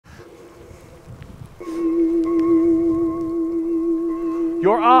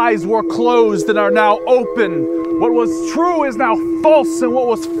Your eyes were closed and are now open. What was true is now false, and what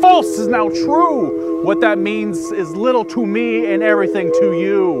was false is now true. What that means is little to me and everything to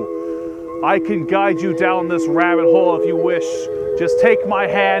you. I can guide you down this rabbit hole if you wish. Just take my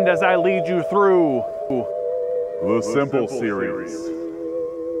hand as I lead you through the Simple Series.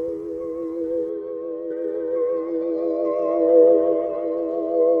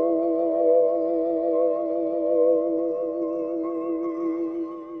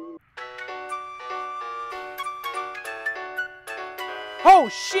 Oh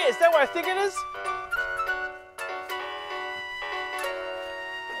shit, is that what I think it is?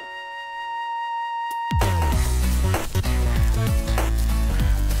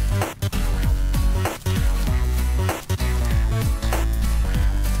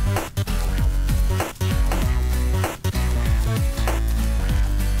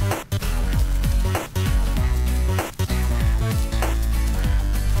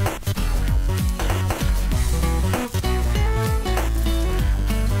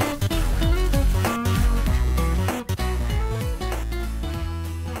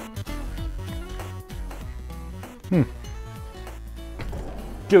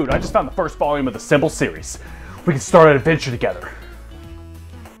 Dude, I just found the first volume of the Simple Series. We can start an adventure together.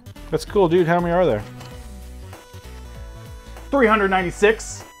 That's cool, dude. How many are there?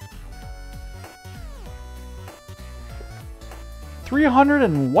 396. 300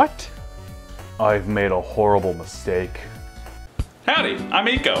 and what? I've made a horrible mistake. Howdy, I'm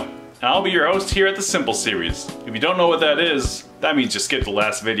Eco, and I'll be your host here at the Simple Series. If you don't know what that is, that means just skip the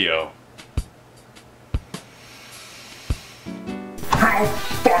last video. How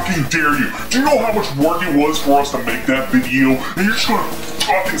fucking dare you? Do you know how much work it was for us to make that video? And you're just gonna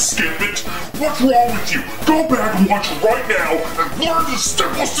fucking skip it? What's wrong with you? Go back and watch it right now and learn the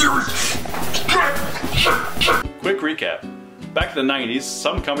Simple Series! Quick recap. Back in the 90s,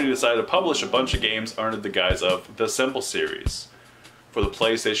 some company decided to publish a bunch of games under the guise of the Simple Series for the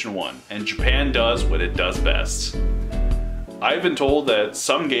PlayStation 1, and Japan does what it does best. I've been told that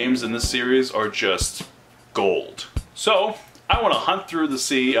some games in this series are just gold. So, I want to hunt through the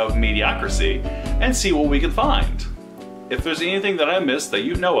sea of mediocrity and see what we can find. If there's anything that I missed that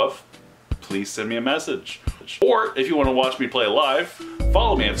you know of, please send me a message. Or if you want to watch me play live,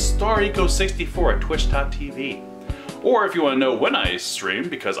 follow me at StarEco64 at twitch.tv. Or if you want to know when I stream,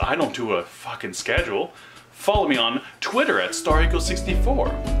 because I don't do a fucking schedule, follow me on Twitter at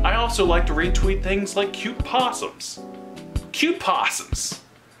StarEco64. I also like to retweet things like cute possums. Cute possums.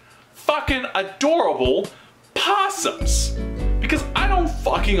 Fucking adorable possums. Because I don't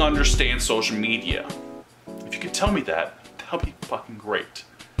fucking understand social media. If you could tell me that, that'd be fucking great.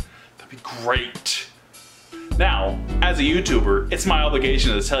 That'd be great. Now, as a YouTuber, it's my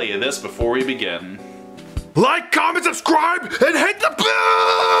obligation to tell you this before we begin. Like, comment, subscribe, and hit the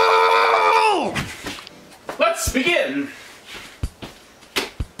bell! Let's begin!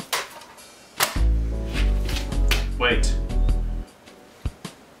 Wait.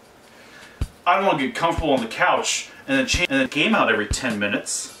 I don't want to get comfortable on the couch and then change the game out every 10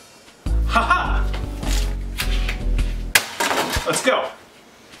 minutes. Haha! Let's go.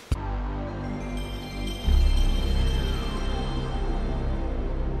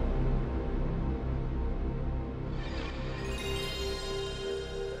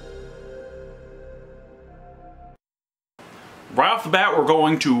 Right off the bat, we're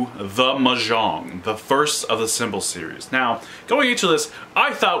going to the Mahjong, the first of the Simple Series. Now, going into this,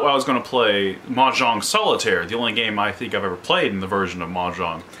 I thought I was going to play Mahjong Solitaire, the only game I think I've ever played in the version of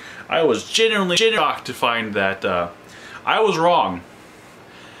Mahjong. I was genuinely shocked to find that I was wrong.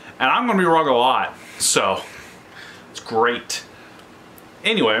 And I'm going to be wrong a lot, so it's great.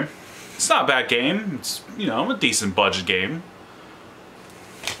 Anyway, it's not a bad game. It's, you know, a decent budget game.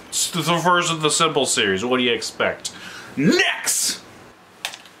 It's the first of the Simple Series. What do you expect? Next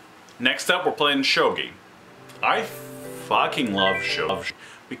up, we're playing Shogi. I fucking love Shogi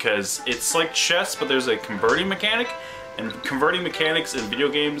because it's like chess, but there's a converting mechanic, and converting mechanics in video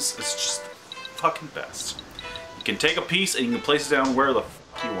games is just fucking best. You can take a piece and you can place it down where the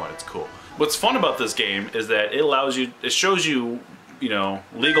fuck you want. It's cool. What's fun about this game is that it shows you, you know,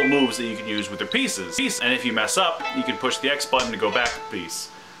 legal moves that you can use with your pieces. And if you mess up, you can push the X button to go back a piece.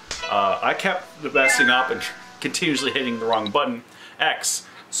 I kept messing up and continuously hitting the wrong button, X.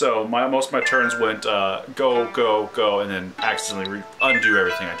 So most of my turns went go, go, go, and then accidentally undo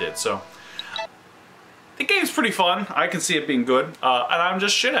everything I did. So the game's pretty fun. I can see it being good, and I'm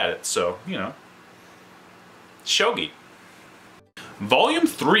just shit at it. So, you know, Shogi. Volume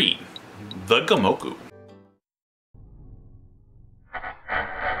 3, The Gamoku.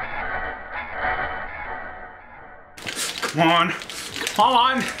 Come on. Come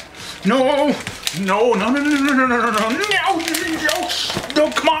on. No. No, no, no, no, no, no, no, no, no, no, no,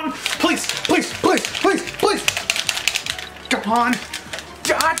 no, come on. Please, please, please, please, please. Come on.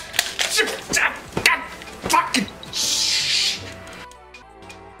 God. God. Fucking.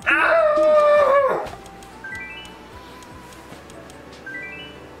 Ah!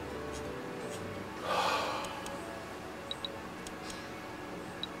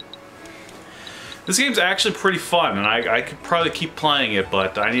 This game's actually pretty fun, and I could probably keep playing it,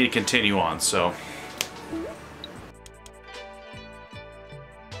 but I need to continue on, so.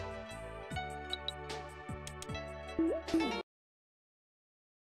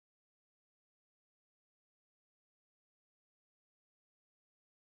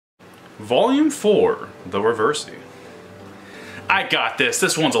 Volume 4, The Reversi. I got this.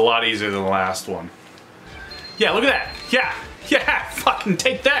 This one's a lot easier than the last one. Yeah, look at that. Yeah. Yeah, fucking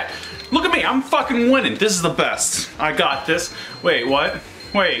take that. Look at me, I'm fucking winning. This is the best. I got this. Wait, what?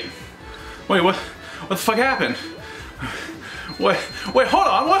 Wait, what the fuck happened? Wait, hold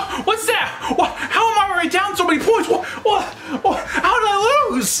on, what's that? What, how am I already down so many points? What, how did I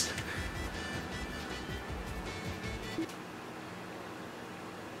lose?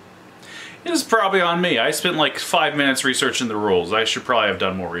 It is probably on me. I spent like 5 minutes researching the rules. I should probably have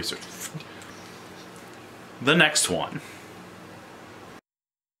done more research. The next one.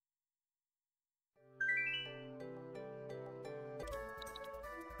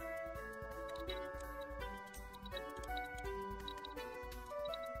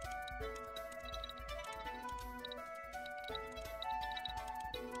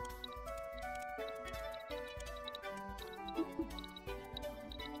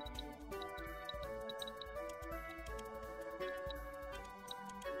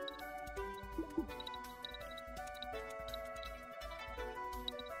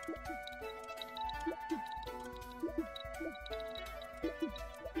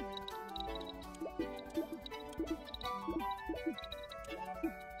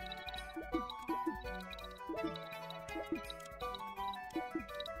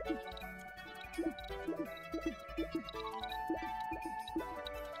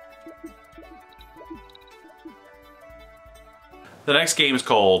 The next game is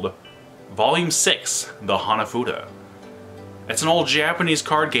called Volume 6, The Hanafuda. It's an old Japanese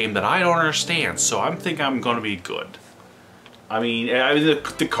card game that I don't understand, so I think I'm going to be good. I mean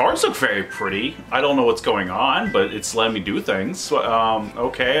the cards look very pretty. I don't know what's going on, but it's letting me do things.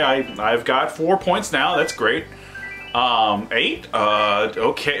 Okay, I've got 4 points now. That's great. 8?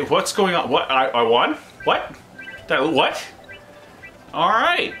 Okay, what's going on? What? I won? What? What?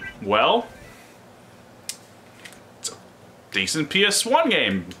 Alright, well... decent PS1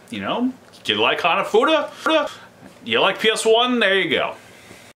 game, you know? You like Hanafuda? You like PS1? There you go.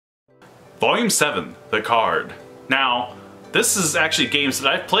 Volume 7, The Card. Now, this is actually games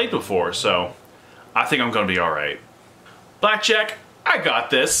that I've played before, so I think I'm gonna be alright. Blackjack, I got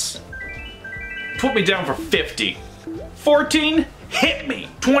this. Put me down for 50. 14, hit me.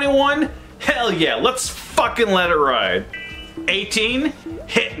 21, hell yeah, let's fucking let it ride. 18,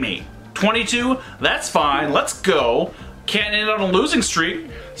 hit me. 22, that's fine, let's go. Can't end on a losing streak.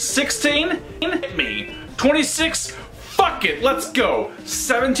 16, hit me. 26, fuck it, let's go.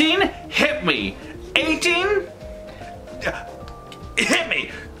 17, hit me. 18, hit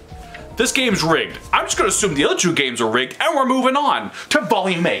me. This game's rigged. I'm just gonna assume the other 2 games are rigged, and we're moving on to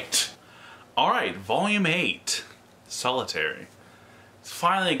Volume 8. Alright, Volume 8. Solitary. It's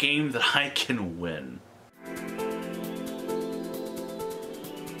finally a game that I can win.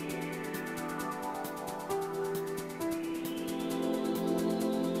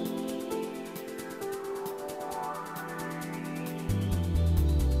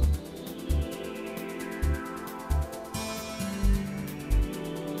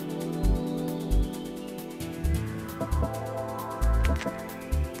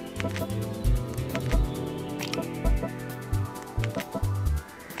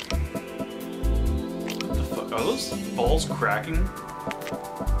 Are those balls cracking?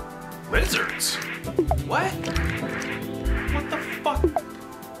 Lizards? What? What the fuck?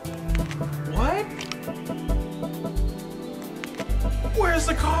 What? Where's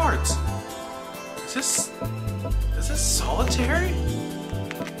the cards? Is this solitary?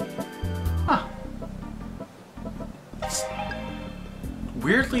 Huh. It's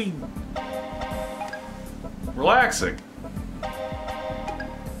weirdly relaxing.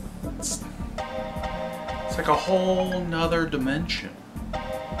 It's like a whole nother dimension.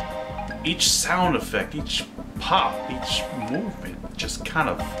 Each sound effect, each pop, each movement just kind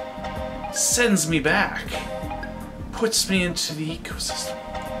of sends me back. Puts me into the ecosystem.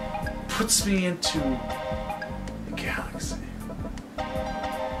 Puts me into the galaxy.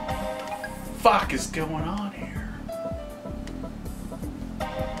 fuck is going on here?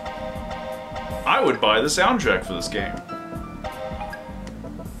 I would buy the soundtrack for this game.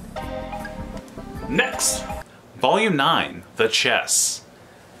 Next, Volume 9, The Chess.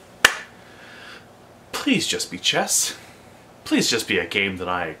 Please just be chess. Please just be a game that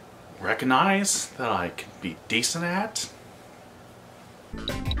I recognize, that I can be decent at.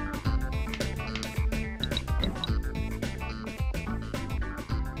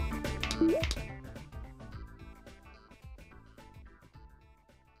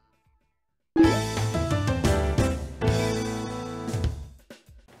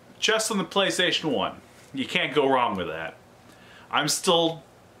 Chess on the PlayStation 1. You can't go wrong with that. I'm still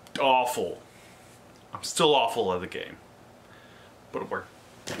awful. I'm still awful at the game. But we're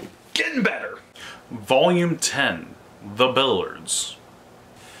getting better. Volume 10, The Billiards.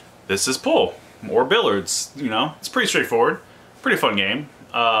 This is pool, or billiards, you know. It's pretty straightforward. Pretty fun game.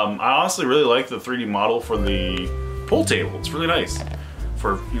 I honestly really like the 3D model for the pool table. It's really nice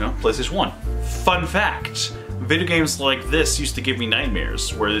for, you know, PlayStation 1. Fun fact. Video games like this used to give me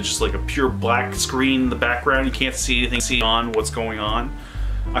nightmares, where it's just like a pure black screen in the background, you can't see anything, see on what's going on.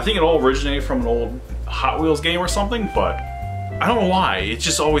 I think it all originated from an old Hot Wheels game or something, but I don't know why, it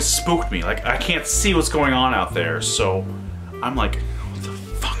just always spooked me. Like, I can't see what's going on out there, so I'm like, what the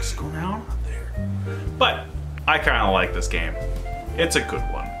fuck's going on out there? But I kind of like this game. It's a good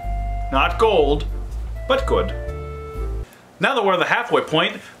one. Not gold, but good. Now that we're at the halfway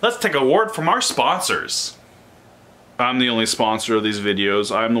point, let's take a word from our sponsors. I'm the only sponsor of these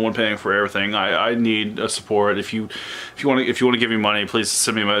videos. I'm the one paying for everything. I need a support. If you want to give me money, please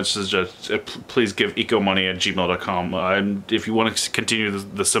send me a message. Please give ecomoney@gmail.com. If you want to continue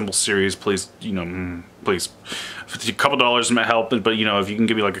the Symbol series, please, you know, please, a couple dollars might help. But you know, if you can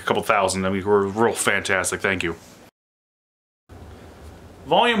give me like a couple thousand, that'd be real fantastic. Thank you.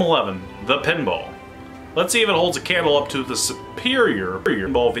 Volume 11, The Pinball. Let's see if it holds a candle up to the superior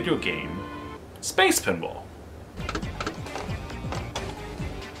pinball video game, Space Pinball.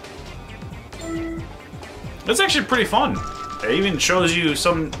 It's actually pretty fun. It even shows you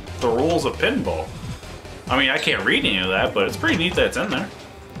the rules of pinball. I mean, I can't read any of that, but it's pretty neat that it's in there.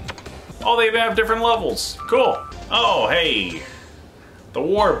 Oh, they even have different levels. Cool. Oh, hey. The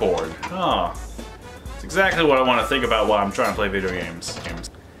war board. Oh. It's exactly what I want to think about while I'm trying to play video games.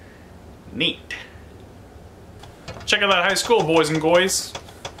 Neat. Check out that high school, boys and boys.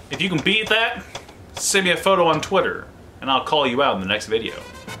 If you can beat that, send me a photo on Twitter, and I'll call you out in the next video.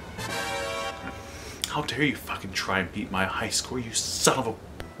 How dare you fucking try and beat my high score, you son of a...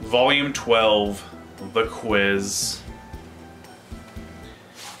 Volume 12, The Quiz.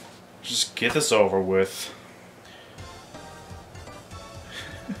 Just get this over with.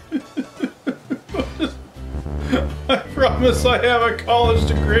 I promise I have a college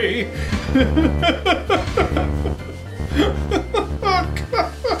degree. Oh,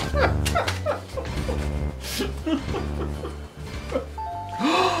 God.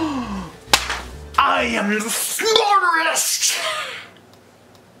 I am the smartest!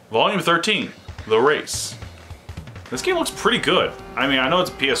 Volume 13, The Race. This game looks pretty good. I mean, I know it's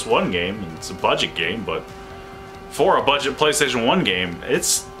a PS1 game, and it's a budget game, but for a budget PlayStation 1 game,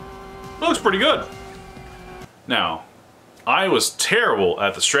 it looks pretty good. Now, I was terrible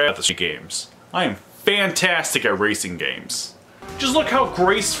at the strategy games. I am fantastic at racing games. Just look how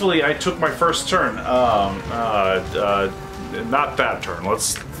gracefully I took my first turn. Not that turn.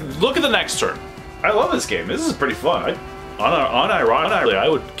 Let's look at the next turn. I love this game. This is pretty fun. Unironically, I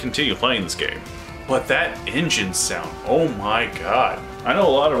would continue playing this game. But that engine sound, oh my god. I know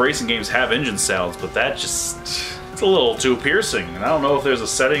a lot of racing games have engine sounds, but that just, it's a little too piercing. And I don't know if there's a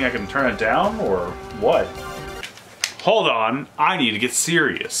setting I can turn it down or what. Hold on, I need to get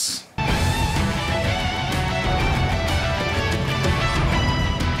serious.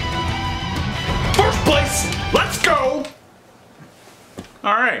 First place, let's go!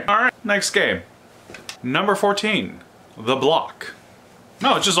 Alright, next game. Number 14, The Block.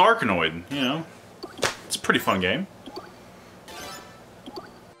 No, it's just Arkanoid, you know. It's a pretty fun game.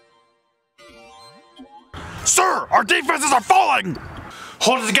 Sir, our defenses are falling!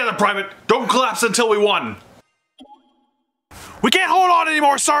 Hold it together, Private. Don't collapse until we won. We can't hold on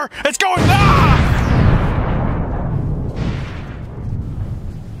anymore, sir! It's going... Ah!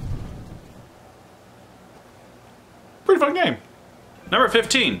 Pretty fun game. Number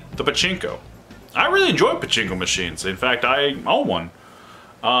 15, The Pachinko. I really enjoy pachinko machines. In fact, I own one.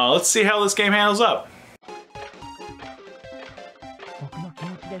 Let's see how this game handles up.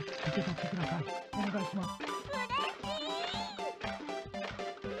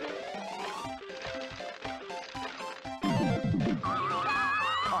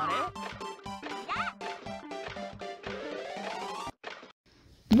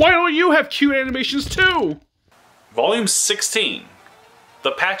 you have cute animations too. Volume 16,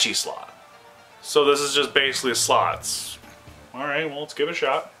 the Patchy slot. So this is just basically slots. Alright, well, let's give it a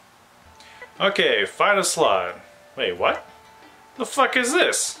shot. Okay, find a slot. Wait, what? The fuck is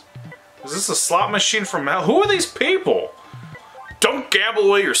this? Is this a slot machine from hell? Who are these people? Don't gamble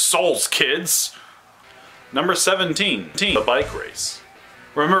away your souls, kids! Number 17, the bike race.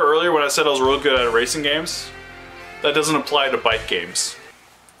 Remember earlier when I said I was real good at racing games? That doesn't apply to bike games.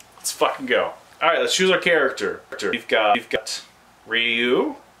 Let's fucking go. Alright, let's choose our character. We've got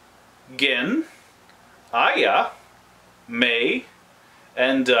Ryu, Gin, Aya, May,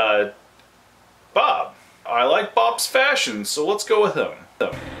 and Bob. I like Bob's fashion, so let's go with him.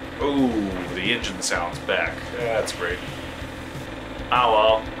 Ooh, the engine sounds back. That's great. Oh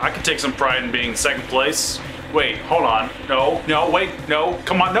well, I can take some pride in being second place. Wait, hold on. No, no, wait, no,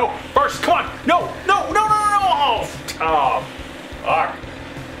 come on, no. First, come on. No, no, no, no, no, no. Oh, fuck.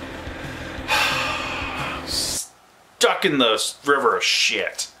 Stuck in the river of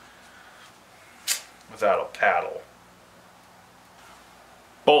shit. Without a paddle.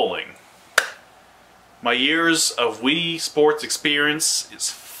 Bowling. My years of Wii Sports experience is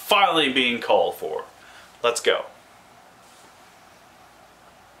finally being called for. Let's go.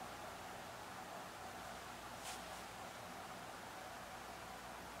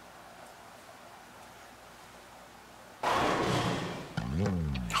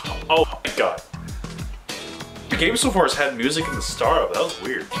 Oh my god. The game so far has had music in the start, but that was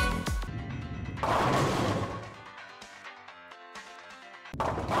weird.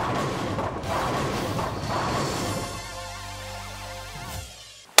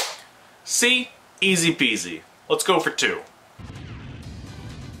 See? Easy peasy. Let's go for 2.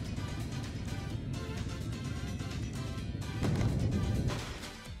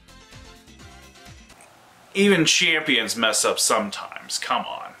 Even champions mess up sometimes. Come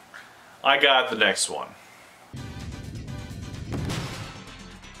on. I got the next one.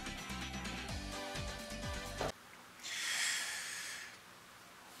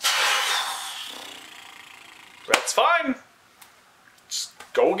 That's fine. Just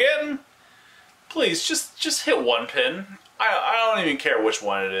go again. Please, just hit one pin. I don't even care which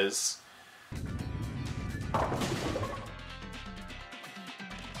one it is.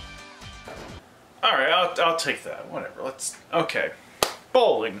 Alright, I'll take that. Whatever. Let's... Okay.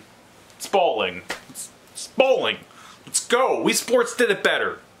 Bowling. It's bowling. It's bowling. Let's go. Wii Sports did it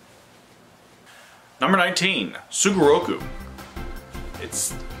better. Number 19. Sugoroku.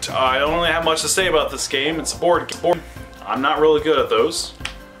 It's... I don't really have much to say about this game. It's a board game. I'm not really good at those.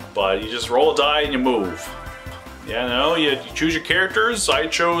 But you just roll a die and you move. Yeah, no, you choose your characters. I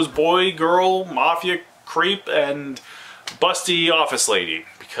chose boy, girl, mafia, creep, and busty office lady.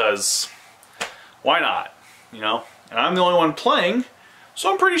 Because... why not? You know? And I'm the only one playing, so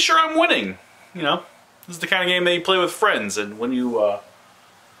I'm pretty sure I'm winning. You know? This is the kind of game that you play with friends, and when you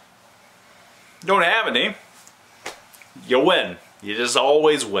don't have any, you win. You just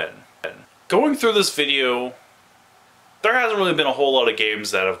always win. Going through this video, there hasn't really been a whole lot of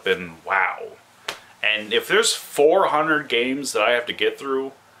games that have been wow. And if there's 400 games that I have to get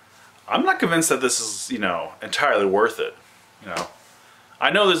through, I'm not convinced that this is, you know, entirely worth it. You know? I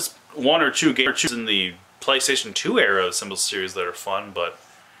know there's 1 or 2 games in the PlayStation 2 era of the Simple series that are fun, but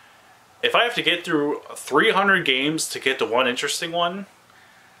if I have to get through 300 games to get to one interesting one,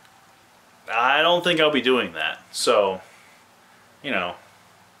 I don't think I'll be doing that. So, you know,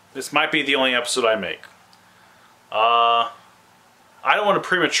 this might be the only episode I make. I don't want to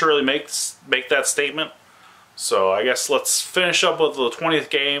prematurely make that statement, so I guess let's finish up with the 20th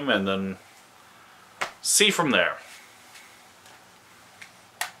game and then see from there.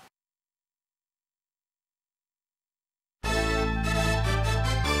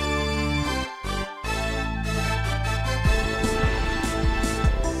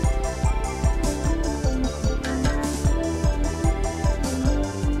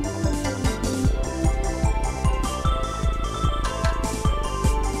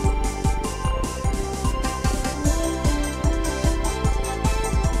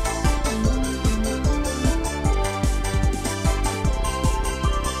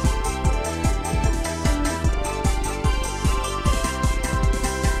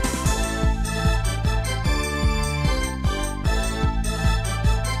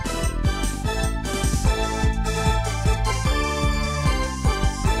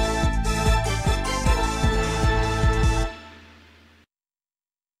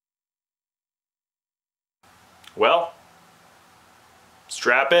 Well,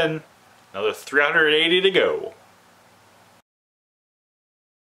 strap in. Another 380 to go.